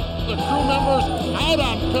 The crew members out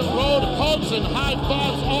on pit road, hugs and high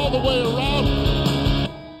fives all the way around.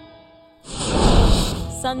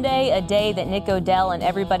 Sunday, a day that Nick Odell and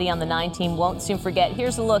everybody on the 9 team won't soon forget.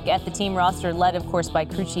 Here's a look at the team roster, led, of course, by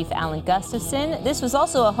crew chief Alan Gustafson. This was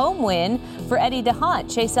also a home win for Eddie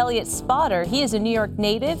DeHaan, Chase Elliott's spotter. He is a New York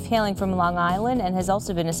native, hailing from Long Island, and has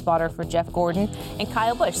also been a spotter for Jeff Gordon and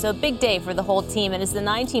Kyle Busch. So a big day for the whole team. And as the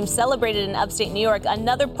 9 team celebrated in upstate New York,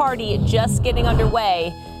 another party just getting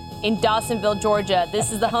underway in Dawsonville, Georgia.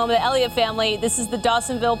 This is the home of the Elliott family. This is the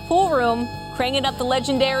Dawsonville pool room, cranking up the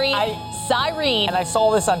legendary siren. And I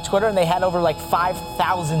saw this on Twitter, and they had over like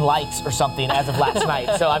 5,000 likes or something as of last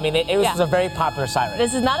night. So, I mean, it was a very popular siren.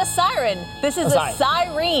 This is not a siren. This is a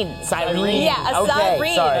siren. Siren? Yeah, a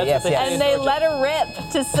siren. Sorry, yes. And they let her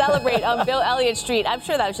rip to celebrate on Bill Elliott Street. I'm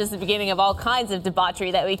sure that was just the beginning of all kinds of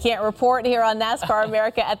debauchery that we can't report here on NASCAR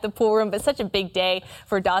America at the pool room. But such a big day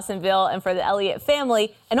for Dawsonville and for the Elliott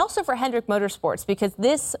family, and also for Hendrick Motorsports, because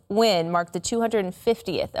this win marked the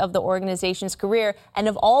 250th of the organization's career, and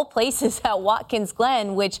of all places at Watkins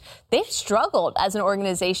Glen, which they've struggled as an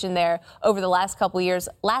organization there over the last couple years.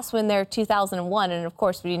 Last win there, 2001, and of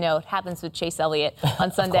course, we know it happens with Chase Elliott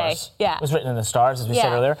on Sunday. Yeah, it was written in the stars, as we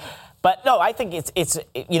said earlier. But no, I think it's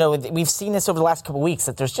we've seen this over the last couple of weeks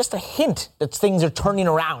that there's just a hint that things are turning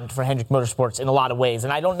around for Hendrick Motorsports in a lot of ways.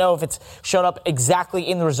 And I don't know if it's showed up exactly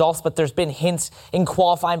in the results, but there's been hints in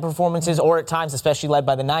qualifying performances or at times, especially led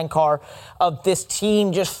by the 9 car, of this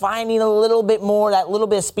team just finding a little bit more, that little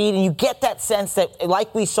bit of speed. And you get that sense that,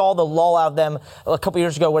 like we saw the lull out of them a couple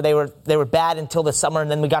years ago where they were bad until the summer and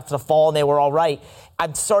then we got to the fall and they were all right.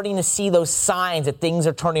 I'm starting to see those signs that things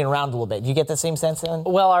are turning around a little bit. Do you get the same sense, then?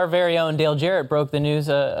 Well, our very own Dale Jarrett broke the news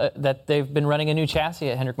that they've been running a new chassis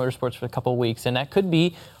at Hendrick Motorsports for a couple of weeks, and that could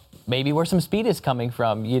be maybe where some speed is coming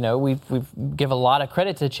from. We give a lot of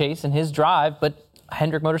credit to Chase and his drive, but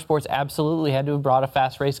Hendrick Motorsports absolutely had to have brought a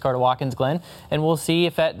fast race car to Watkins Glen, and we'll see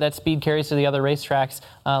if that speed carries to the other racetracks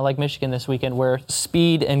like Michigan this weekend, where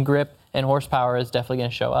speed and grip and horsepower is definitely going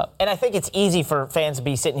to show up. And I think it's easy for fans to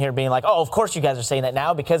be sitting here being like, oh, of course you guys are saying that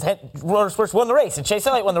now because Motorsports won the race and Chase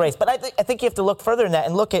Elliott won the race. But I think you have to look further than that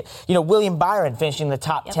and look at, William Byron finishing in the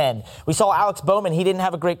top 10. We saw Alex Bowman. He didn't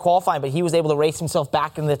have a great qualifying, but he was able to race himself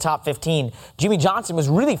back into the top 15. Jimmie Johnson was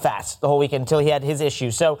really fast the whole weekend until he had his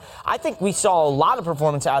issues. So I think we saw a lot of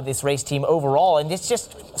performance out of this race team overall, and it's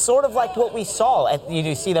just sort of like what we saw.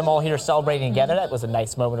 You see them all here celebrating together. That was a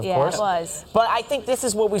nice moment, of course. Yeah, it was. But I think this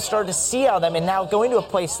is what we started to see out of them, and now going to a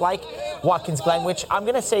place like Watkins Glen, which I'm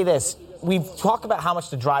going to say this. We've talked about how much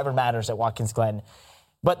the driver matters at Watkins Glen.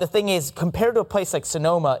 But the thing is, compared to a place like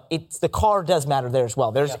Sonoma, the car does matter there as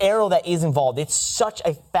well. There's aero that is involved. It's such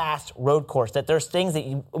a fast road course that there's things that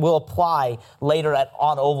you will apply later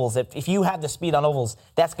on ovals. If you have the speed on ovals,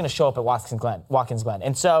 that's going to show up at Watkins Glen.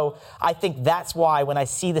 And so I think that's why when I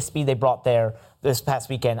see the speed they brought there this past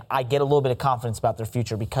weekend, I get a little bit of confidence about their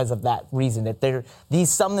future because of that reason, that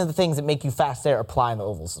some of the things that make you fast there apply in the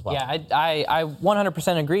ovals as well. Yeah, I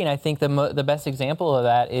 100% agree, and I think the best example of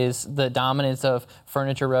that is the dominance of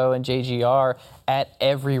Furniture Row and JGR at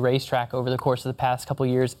every racetrack over the course of the past couple of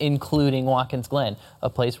years, including Watkins Glen, a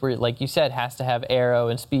place where, like you said, has to have aero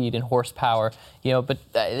and speed and horsepower. But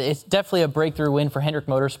it's definitely a breakthrough win for Hendrick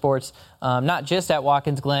Motorsports, not just at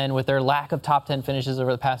Watkins Glen with their lack of top 10 finishes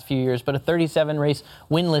over the past few years, but a 37-race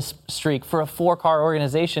winless streak for a 4-car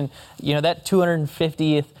organization. That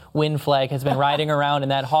 250th win flag has been riding around in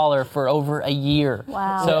that hauler for over a year.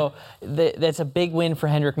 Wow. So that's a big win for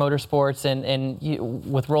Hendrick Motorsports, and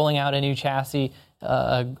with rolling out a new chassis,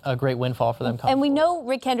 a great windfall for them. And we know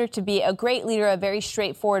Rick Hendrick to be a great leader, a very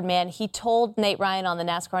straightforward man. He told Nate Ryan on the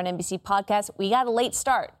NASCAR and NBC podcast, we got a late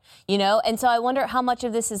start, And so I wonder how much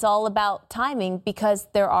of this is all about timing, because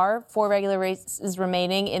there are 4 regular races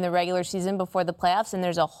remaining in the regular season before the playoffs, and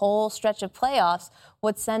there's a whole stretch of playoffs.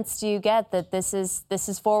 What sense do you get that this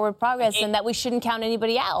is forward progress and that we shouldn't count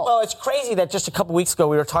anybody out? Well, it's crazy that just a couple weeks ago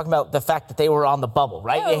we were talking about the fact that they were on the bubble,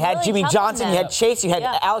 right? You had Jimmie Johnson, you had Chase, you had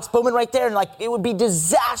Alex Bowman right there, and it would be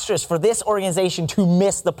disastrous for this organization to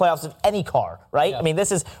miss the playoffs of any car, right? I mean,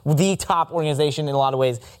 this is the top organization in a lot of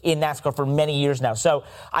ways in NASCAR for many years now. So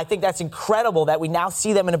I think that's incredible that we now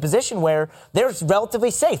see them in a position where they're relatively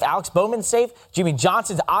safe. Alex Bowman's safe, Jimmie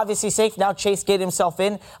Johnson's obviously safe. Now Chase getting himself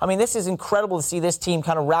in. I mean, this is incredible to see this team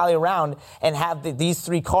kind of rally around and have these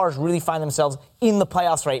 3 cars really find themselves in the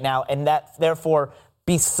playoffs right now, and that therefore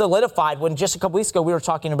be solidified when just a couple weeks ago we were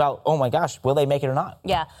talking about, oh my gosh, will they make it or not?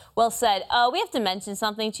 Yeah, well said. We have to mention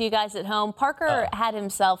something to you guys at home. Parker had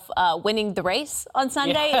himself winning the race on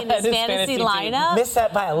Sunday in his fantasy lineup. Missed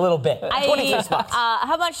that by a little bit. 23 spots.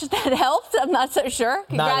 How much that helped? I'm not so sure.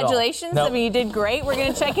 Congratulations. Nope. I mean, you did great. We're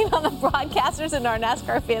going to check in on the broadcasters in our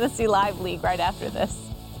NASCAR Fantasy Live League right after this.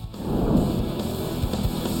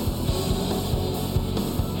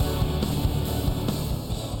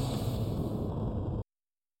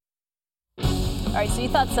 All right, so you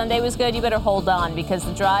thought Sunday was good. You better hold on, because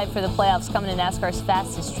the drive for the playoffs coming to NASCAR's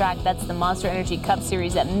fastest track. That's the Monster Energy Cup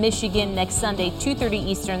Series at Michigan next Sunday, 2:30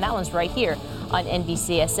 Eastern. That one's right here on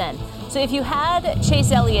NBCSN. So if you had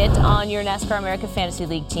Chase Elliott on your NASCAR America Fantasy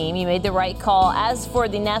League team, you made the right call. As for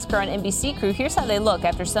the NASCAR and NBC crew, here's how they look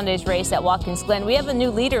after Sunday's race at Watkins Glen. We have a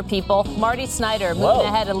new leader, people. Marty Snyder moving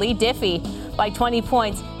ahead of Lee Diffie by 20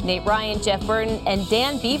 points. Nate Ryan, Jeff Burton, and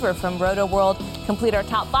Dan Beaver from Roto World complete our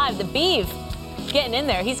top 5. The Beav getting in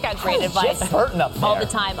there. He's got great advice Jeff Burton up there all the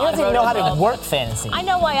time. He doesn't even know how to work fantasy. I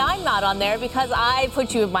know why I'm not on there, because I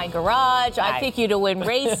put you in my garage. I pick you to win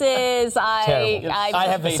races. I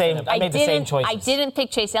have the same. I made the same choices. I didn't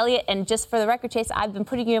pick Chase Elliott, and just for the record, Chase, I've been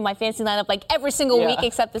putting you in my fantasy lineup like every single week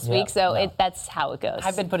except this week. So that's how it goes.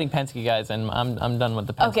 I've been putting Penske guys, and I'm done with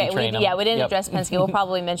the Penske train. We didn't address Penske. We'll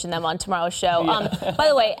probably mention them on tomorrow's show. By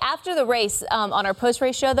the way, after the race, on our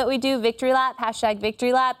post-race show that we do, Victory Lap,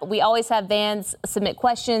 #Victory Lap, we always have Van's submit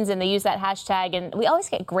questions, and they use that hashtag, and we always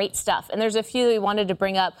get great stuff. And there's a few that we wanted to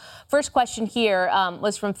bring up. First question here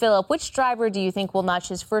was from Philip. Which driver do you think will notch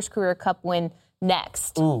his first career Cup win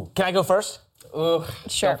next? Ooh, can I go first? Ooh,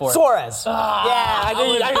 sure. Suarez. Yeah, I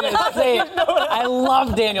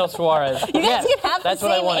love Daniel Suarez. You guys can have the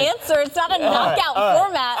same answer. It's not a knockout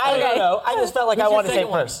format. I don't know. I just felt like I wanted to say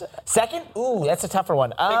first. Second? Ooh, that's a tougher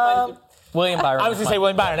one. William Byron. I was going to say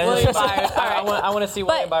William Byron. William Byron. All right. I want to see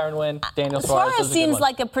William Byron win. Daniel Suarez. Suarez seems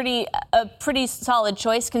like a pretty solid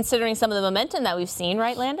choice considering some of the momentum that we've seen,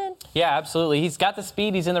 right, Landon? Yeah, absolutely. He's got the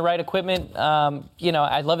speed. He's in the right equipment.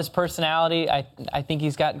 I love his personality. I think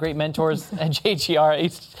he's got great mentors at JGR.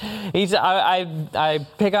 I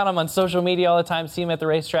pick on him on social media all the time. See him at the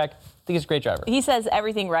racetrack. I think he's a great driver. He says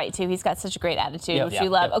everything right too. He's got such a great attitude, which we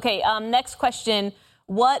love. Yep. Okay. Next question.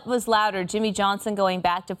 What was louder, Jimmy Johnson going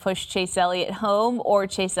back to push Chase Elliott home or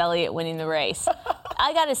Chase Elliott winning the race?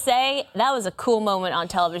 I got to say, that was a cool moment on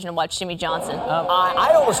television to watch Jimmy Johnson.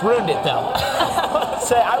 I almost ruined it, though.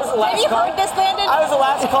 I was the last Have you heard this, Landon? I was the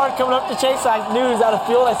last car coming up to Chase. I knew he was out of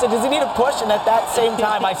fuel. I said, does he need a push? And at that same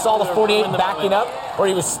time, I saw the 48 backing up where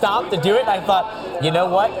he was stopped to do it. And I thought, you know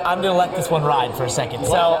what? I'm going to let this one ride for a second.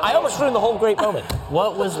 So I almost ruined the whole great moment.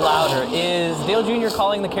 What was louder? Is Dale Jr.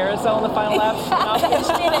 calling the carousel in the final laps?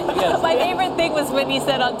 Yes. My favorite thing was when he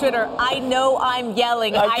said on Twitter, I know I'm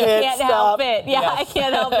yelling. I can't help it. Yeah, I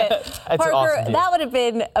can't help it. Parker, awesome, that would have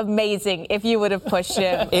been amazing if you would have pushed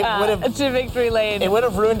him to victory lane. It would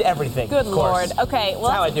have ruined everything. Good Lord. Okay. Well,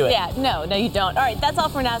 that's how I do it. Yeah, no, you don't. All right, that's all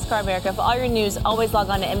for NASCAR America. For all your news, always log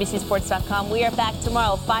on to NBCSports.com. We are back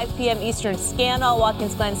tomorrow, 5 p.m. Eastern. Scan all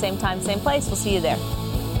Watkins Glen, same time, same place. We'll see you there.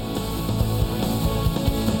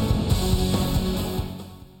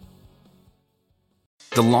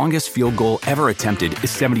 The longest field goal ever attempted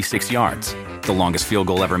is 76 yards. The longest field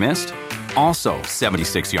goal ever missed? Also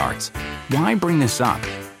 76 yards. Why bring this up?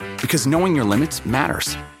 Because knowing your limits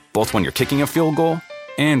matters, both when you're kicking a field goal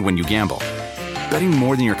and when you gamble. Betting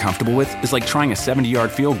more than you're comfortable with is like trying a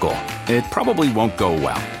 70-yard field goal. It probably won't go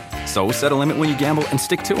well. So set a limit when you gamble and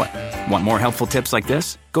stick to it. Want more helpful tips like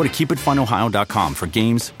this? Go to keepitfunohio.com for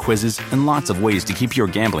games, quizzes, and lots of ways to keep your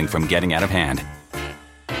gambling from getting out of hand.